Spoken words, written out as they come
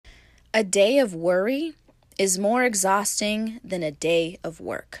A day of worry is more exhausting than a day of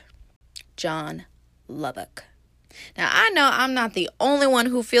work. John Lubbock. Now, I know I'm not the only one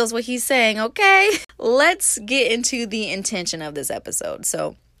who feels what he's saying, okay? Let's get into the intention of this episode.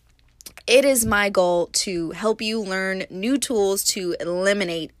 So, it is my goal to help you learn new tools to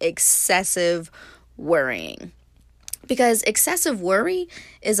eliminate excessive worrying. Because excessive worry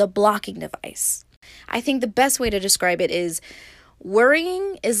is a blocking device. I think the best way to describe it is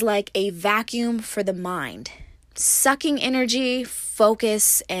worrying is like a vacuum for the mind, sucking energy,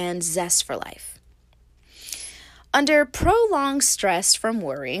 focus, and zest for life. Under prolonged stress from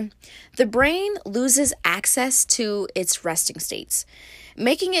worry, the brain loses access to its resting states,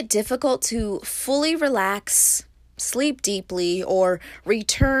 making it difficult to fully relax, sleep deeply, or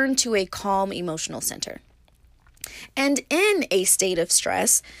return to a calm emotional center. And in a state of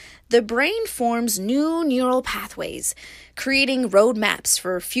stress, the brain forms new neural pathways, creating roadmaps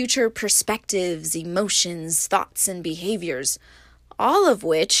for future perspectives, emotions, thoughts, and behaviors, all of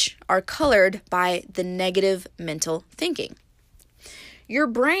which are colored by the negative mental thinking. Your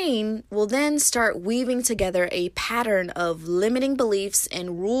brain will then start weaving together a pattern of limiting beliefs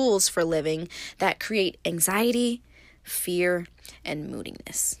and rules for living that create anxiety, fear, and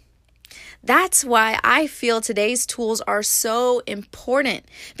moodiness. That's why I feel today's tools are so important,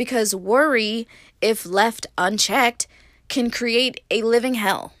 because worry, if left unchecked, can create a living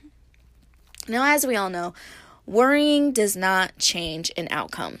hell. Now, as we all know, worrying does not change an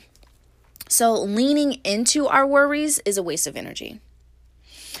outcome. So leaning into our worries is a waste of energy.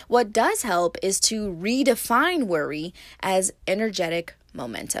 What does help is to redefine worry as energetic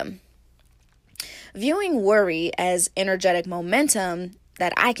momentum. Viewing worry as energetic momentum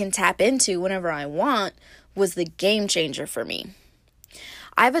that I can tap into whenever I want was the game changer for me.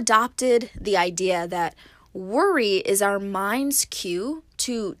 I've adopted the idea that worry is our mind's cue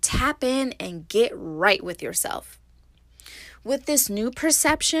to tap in and get right with yourself. With this new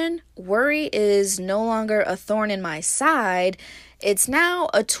perception, worry is no longer a thorn in my side. It's now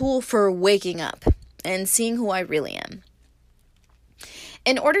a tool for waking up and seeing who I really am.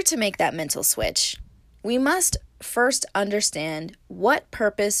 In order to make that mental switch, we must first understand what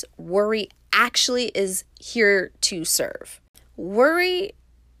purpose worry actually is here to serve. Worry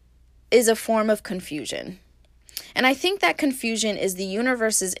is a form of confusion. And I think that confusion is the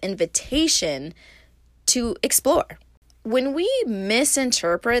universe's invitation to explore. When we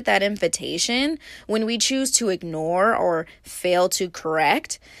misinterpret that invitation, when we choose to ignore or fail to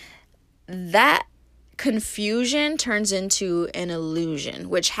correct, that confusion turns into an illusion,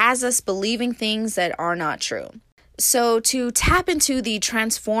 which has us believing things that are not true. So to tap into the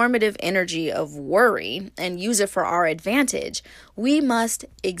transformative energy of worry and use it for our advantage, we must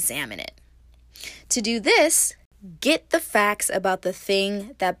examine it. To do this, get the facts about the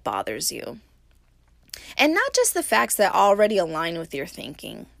thing that bothers you. And not just the facts that already align with your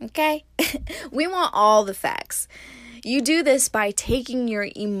thinking, okay? We want all the facts. You do this by taking your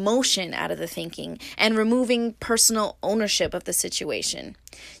emotion out of the thinking and removing personal ownership of the situation.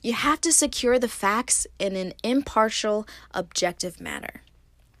 You have to secure the facts in an impartial, objective manner.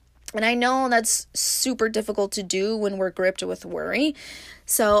 And I know that's super difficult to do when we're gripped with worry.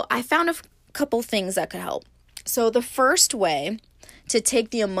 So I found a couple things that could help. So the first way to take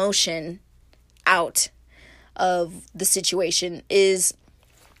the emotion out of the situation is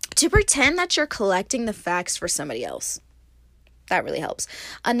to pretend that you're collecting the facts for somebody else. That really helps.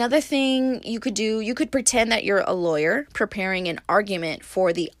 Another thing you could do, you could pretend that you're a lawyer preparing an argument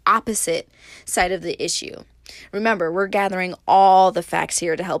for the opposite side of the issue. Remember, we're gathering all the facts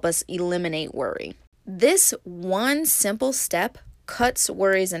here to help us eliminate worry. This one simple step cuts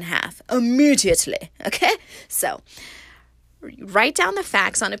worries in half immediately, okay? So, write down the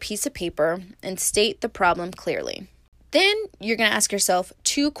facts on a piece of paper and state the problem clearly. Then you're going to ask yourself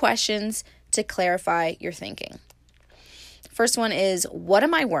 2 questions to clarify your thinking. First one is, what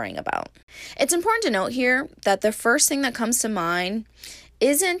am I worrying about? It's important to note here that the first thing that comes to mind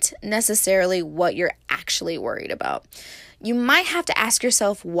isn't necessarily what you're actually worried about. You might have to ask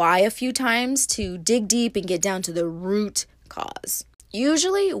yourself why a few times to dig deep and get down to the root cause.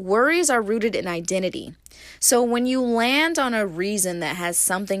 Usually, worries are rooted in identity. So when you land on a reason that has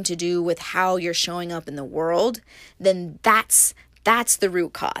something to do with how you're showing up in the world, then that's the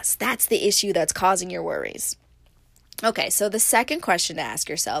root cause. That's the issue that's causing your worries. Okay, so the second question to ask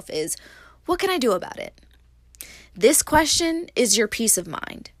yourself is, what can I do about it? This question is your peace of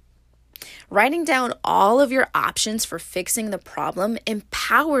mind. Writing down all of your options for fixing the problem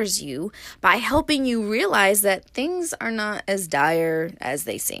empowers you by helping you realize that things are not as dire as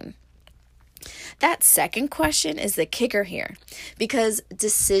they seem. That second question is the kicker here, because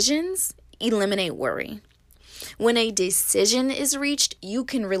decisions eliminate worry. When a decision is reached, you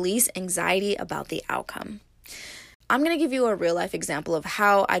can release anxiety about the outcome. I'm going to give you a real life example of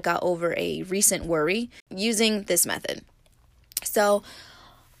how I got over a recent worry using this method. So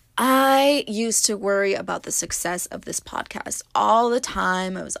I used to worry about the success of this podcast all the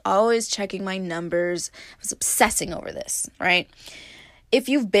time. I was always checking my numbers. I was obsessing over this, right? If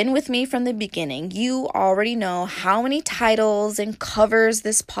you've been with me from the beginning, you already know how many titles and covers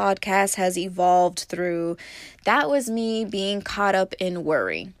this podcast has evolved through. That was me being caught up in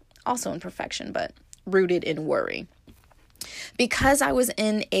worry, also in perfection, but rooted in worry. Because I was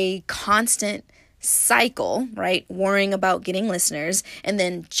in a constant cycle, right? Worrying about getting listeners and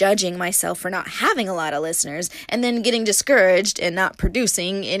then judging myself for not having a lot of listeners and then getting discouraged and not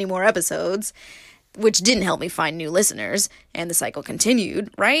producing any more episodes, which didn't help me find new listeners, and the cycle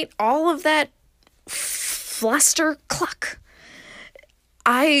continued, right? All of that fluster cluck.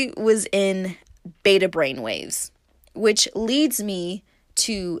 I was in beta brain waves, which leads me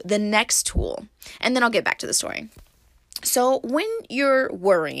to the next tool, and then I'll get back to the story. So when you're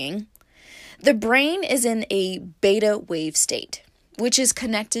worrying, the brain is in a beta wave state, which is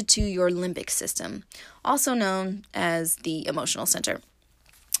connected to your limbic system, also known as the emotional center.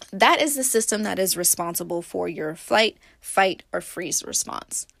 That is the system that is responsible for your flight, fight, or freeze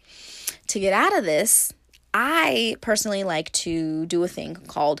response. To get out of this, I personally like to do a thing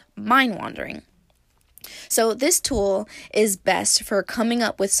called mind wandering. So this tool is best for coming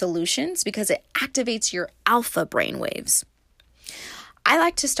up with solutions because it activates your alpha brain waves. I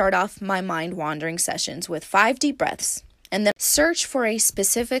like to start off my mind wandering sessions with 5 deep breaths and then search for a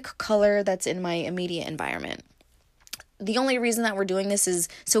specific color that's in my immediate environment. The only reason that we're doing this is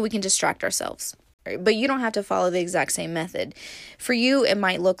so we can distract ourselves, right? But you don't have to follow the exact same method. For you, it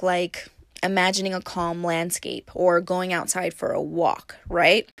might look like imagining a calm landscape or going outside for a walk,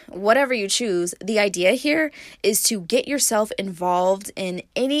 right? Whatever you choose, the idea here is to get yourself involved in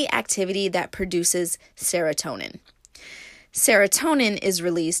any activity that produces serotonin. Serotonin is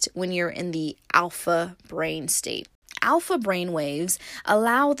released when you're in the alpha brain state. Alpha brain waves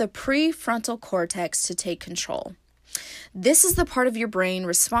allow the prefrontal cortex to take control. This is the part of your brain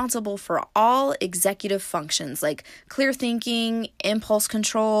responsible for all executive functions like clear thinking, impulse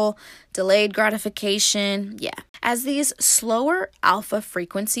control, delayed gratification. As these slower alpha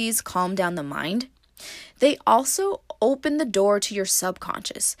frequencies calm down the mind, they also open the door to your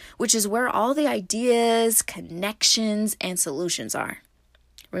subconscious, which is where all the ideas, connections, and solutions are.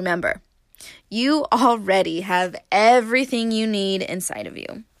 Remember, you already have everything you need inside of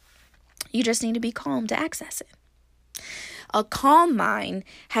you. You just need to be calm to access it. A calm mind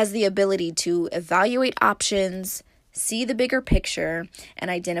has the ability to evaluate options, see the bigger picture, and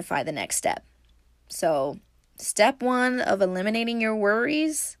identify the next step. So, step 1 of eliminating your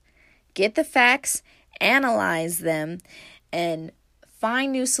worries, get the facts, analyze them, and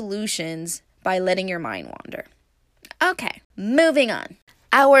find new solutions by letting your mind wander. Okay, moving on.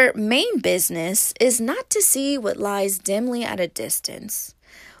 Our main business is not to see what lies dimly at a distance,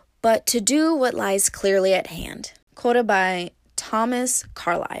 but to do what lies clearly at hand. Quoted by Thomas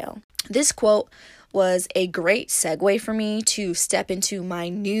Carlyle. This quote was a great segue for me to step into my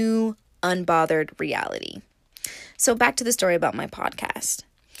new unbothered reality. So back to the story about my podcast.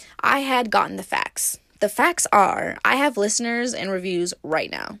 I had gotten the facts. The facts are, I have listeners and reviews right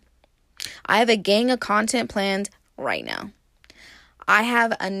now. I have a gang of content planned right now. I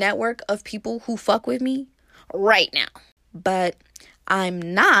have a network of people who fuck with me right now. But I'm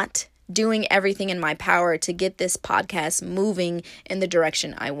not doing everything in my power to get this podcast moving in the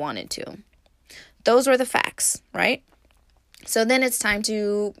direction I wanted to. Those were the facts, right? So then it's time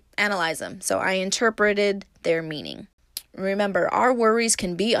to analyze them. So I interpreted their meaning. Remember, our worries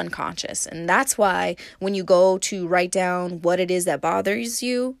can be unconscious, and that's why when you go to write down what it is that bothers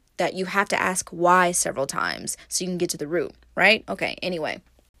you, that you have to ask why several times so you can get to the root, right? Okay, anyway.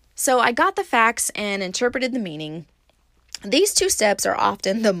 So I got the facts and interpreted the meaning. These 2 steps are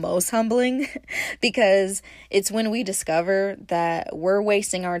often the most humbling because it's when we discover that we're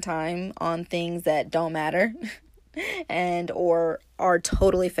wasting our time on things that don't matter and or are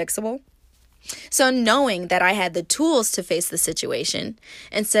totally fixable. So knowing that I had the tools to face the situation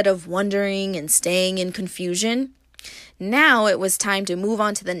instead of wondering and staying in confusion, now it was time to move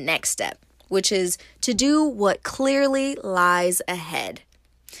on to the next step, which is to do what clearly lies ahead.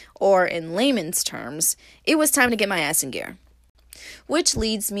 Or in layman's terms, it was time to get my ass in gear. Which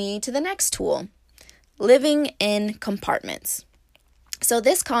leads me to the next tool, living in compartments. So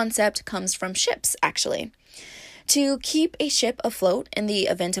this concept comes from ships, actually. To keep a ship afloat in the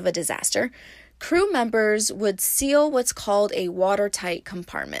event of a disaster, crew members would seal what's called a watertight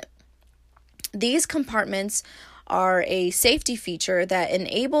compartment. These compartments are a safety feature that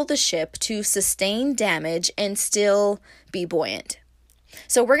enable the ship to sustain damage and still be buoyant.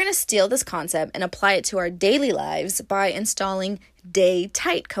 So we're going to steal this concept and apply it to our daily lives by installing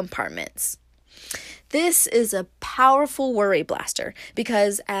day-tight compartments. This is a powerful worry blaster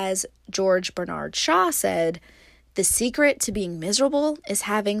because, as George Bernard Shaw said, the secret to being miserable is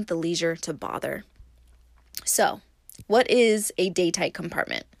having the leisure to bother. So, what is a day-tight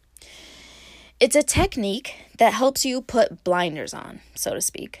compartment? It's a technique that helps you put blinders on, so to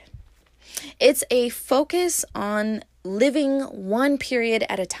speak. It's a focus on living one period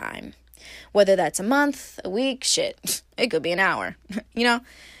at a time, whether that's a month, a week, shit, it could be an hour.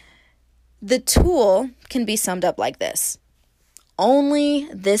 The tool can be summed up like this: only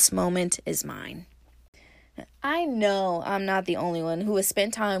this moment is mine. I know I'm not the only one who has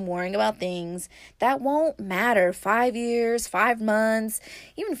spent time worrying about things that won't matter 5 years, 5 months,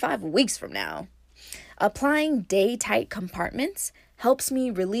 even 5 weeks from now. Applying day-tight compartments helps me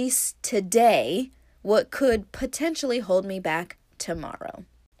release today what could potentially hold me back tomorrow.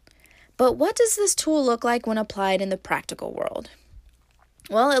 But what does this tool look like when applied in the practical world?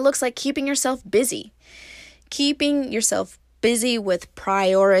 Well, it looks like keeping yourself busy. Keeping yourself busy with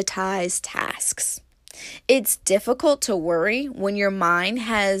prioritized tasks. It's difficult to worry when your mind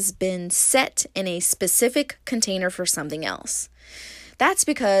has been set in a specific container for something else. That's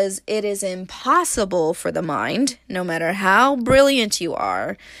because it is impossible for the mind, no matter how brilliant you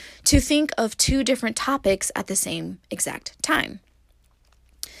are, to think of 2 different topics at the same exact time.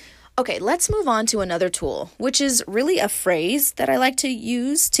 Okay, let's move on to another tool, which is really a phrase that I like to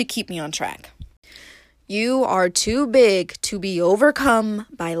use to keep me on track. You are too big to be overcome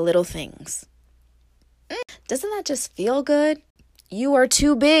by little things. Doesn't that just feel good? You are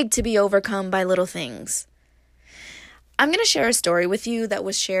too big to be overcome by little things. I'm going to share a story with you that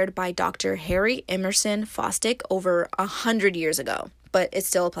was shared by Dr. Harry Emerson Fosdick over 100 years ago, but it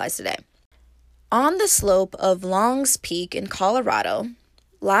still applies today. On the slope of Long's Peak in Colorado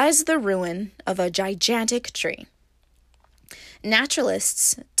lies the ruin of a gigantic tree.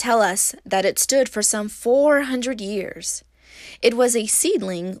 Naturalists tell us that it stood for some 400 years. It was a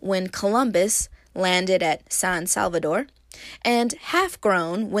seedling when Columbus landed at San Salvador, and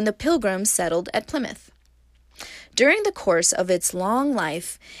half-grown when the Pilgrims settled at Plymouth. During the course of its long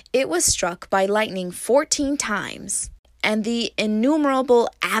life, it was struck by lightning 14 times, and the innumerable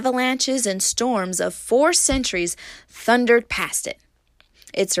avalanches and storms of 4 centuries thundered past it.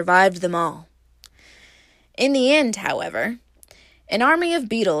 It survived them all. In the end, however, an army of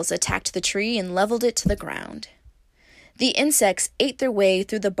beetles attacked the tree and leveled it to the ground. The insects ate their way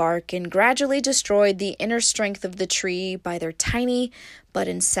through the bark and gradually destroyed the inner strength of the tree by their tiny but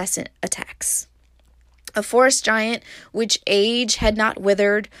incessant attacks. A forest giant which age had not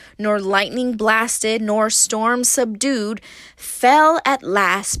withered, nor lightning blasted, nor storm subdued, fell at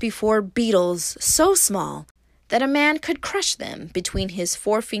last before beetles so small that a man could crush them between his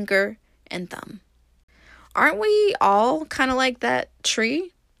forefinger and thumb. Aren't we all kind of like that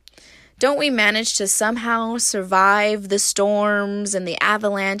tree? Don't we manage to somehow survive the storms and the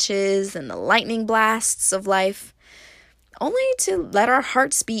avalanches and the lightning blasts of life, only to let our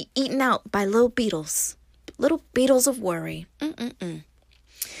hearts be eaten out by little beetles of worry?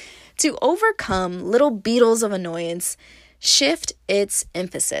 To overcome little beetles of annoyance, shift its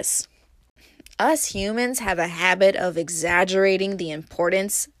emphasis. Us humans have a habit of exaggerating the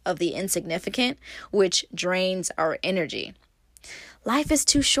importance of the insignificant, which drains our energy. Life is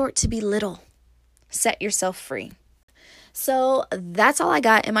too short to be little. Set yourself free. So that's all I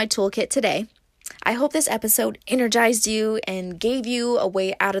got in my toolkit today. I hope this episode energized you and gave you a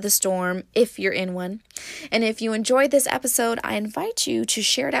way out of the storm if you're in one. And if you enjoyed this episode, I invite you to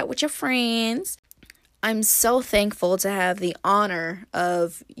share it out with your friends. I'm so thankful to have the honor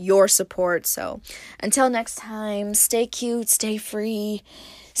of your support. So until next time, stay cute, stay free,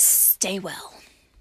 stay well.